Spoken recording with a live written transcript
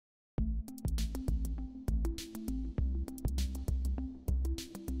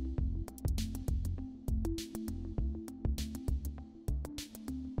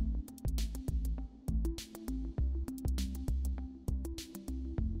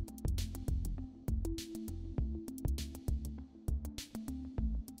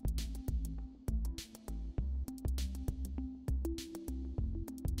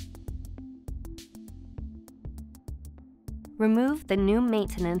Remove the new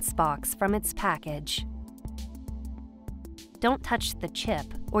maintenance box from its package. Don't touch the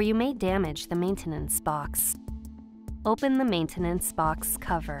chip, or you may damage the maintenance box. Open the maintenance box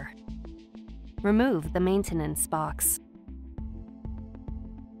cover. Remove the maintenance box.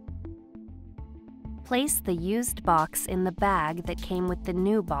 Place the used box in the bag that came with the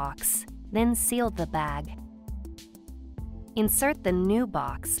new box, then seal the bag. Insert the new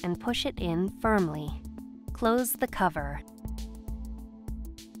box and push it in firmly. Close the cover.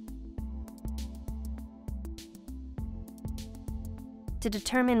 To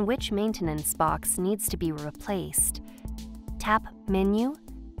determine which maintenance box needs to be replaced, tap Menu,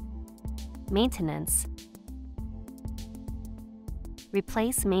 Maintenance,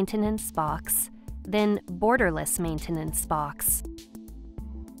 Replace Maintenance Box, then Borderless Maintenance Box.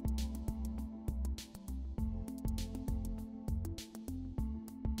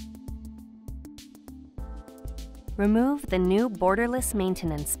 Remove the new Borderless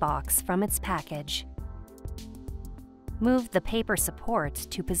Maintenance Box from its package. Move the paper support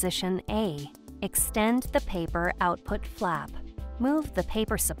to position A. Extend the paper output flap. Move the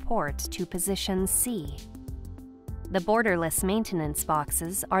paper support to position C. The Borderless maintenance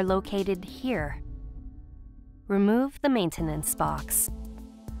boxes are located here. Remove the maintenance box.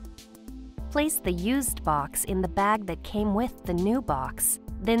 Place the used box in the bag that came with the new box,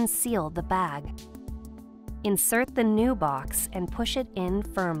 then seal the bag. Insert the new box and push it in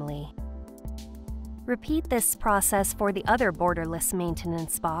firmly. Repeat this process for the other Borderless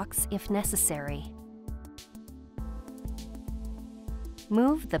maintenance box if necessary.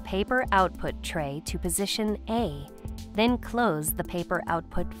 Move the paper output tray to position A, then close the paper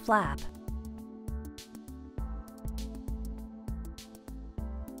output flap.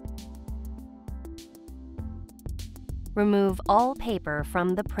 Remove all paper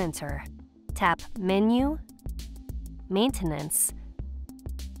from the printer. Tap Menu, Maintenance,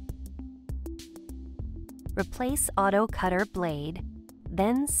 Replace auto cutter blade,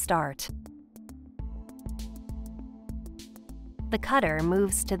 then Start. The cutter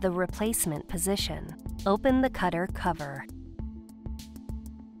moves to the replacement position. Open the cutter cover.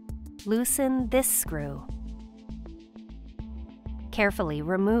 Loosen this screw. Carefully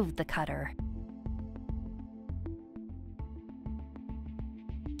remove the cutter.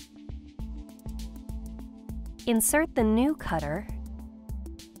 Insert the new cutter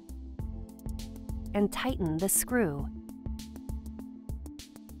and tighten the screw.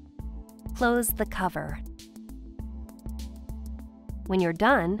 Close the cover. When you're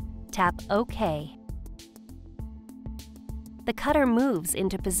done, tap OK. The cutter moves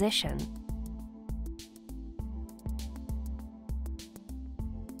into position.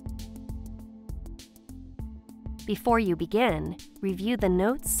 Before you begin, review the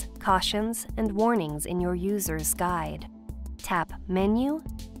notes, cautions, and warnings in your user's guide. Tap Menu,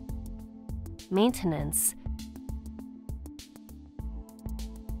 Maintenance,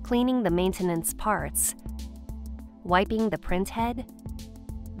 Cleaning the maintenance parts, Wiping the print head,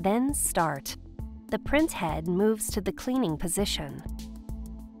 then Start. The print head moves to the cleaning position.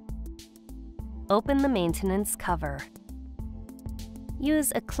 Open the maintenance cover.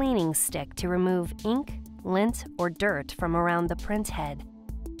 Use a cleaning stick to remove ink, lint, or dirt from around the print head.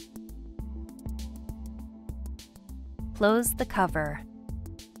 Close the cover.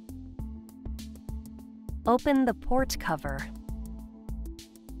 Open the port cover.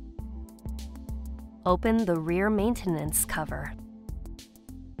 Open the rear maintenance cover.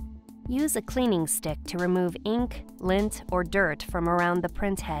 Use a cleaning stick to remove ink, lint, or dirt from around the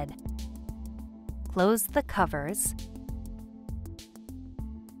print head. Close the covers.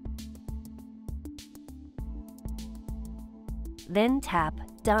 Then tap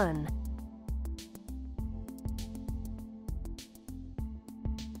Done.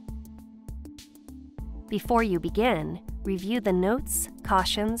 Before you begin, review the notes,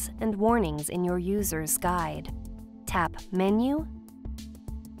 cautions, and warnings in your user's guide. Tap Menu,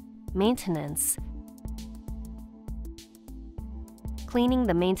 Maintenance, Cleaning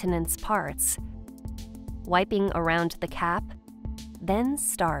the maintenance parts, Wiping around the cap, then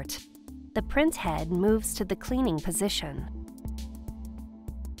Start. The print head moves to the cleaning position.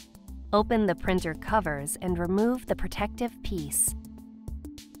 Open the printer covers and remove the protective piece.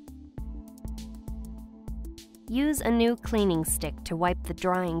 Use a new cleaning stick to wipe the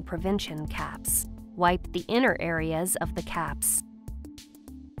drying prevention caps. Wipe the inner areas of the caps.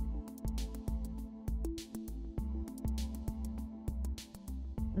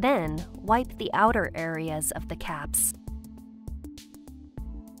 Then, wipe the outer areas of the caps.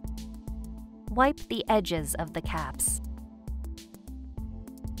 Wipe the edges of the caps.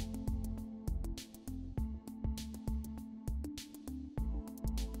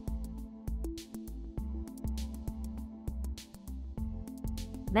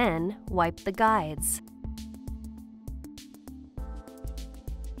 Then, wipe the guides.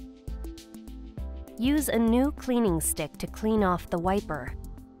 Use a new cleaning stick to clean off the wiper.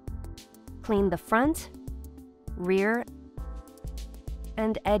 Clean the front, rear,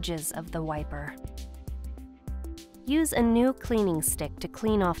 and edges of the wiper. Use a new cleaning stick to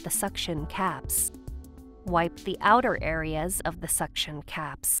clean off the suction caps. Wipe the outer areas of the suction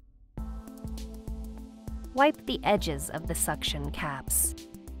caps. Wipe the edges of the suction caps.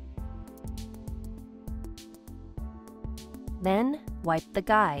 Then, wipe the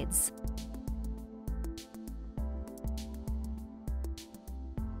guides.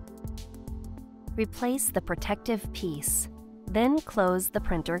 Replace the protective piece, then close the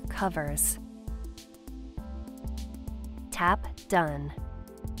printer covers. Tap Done.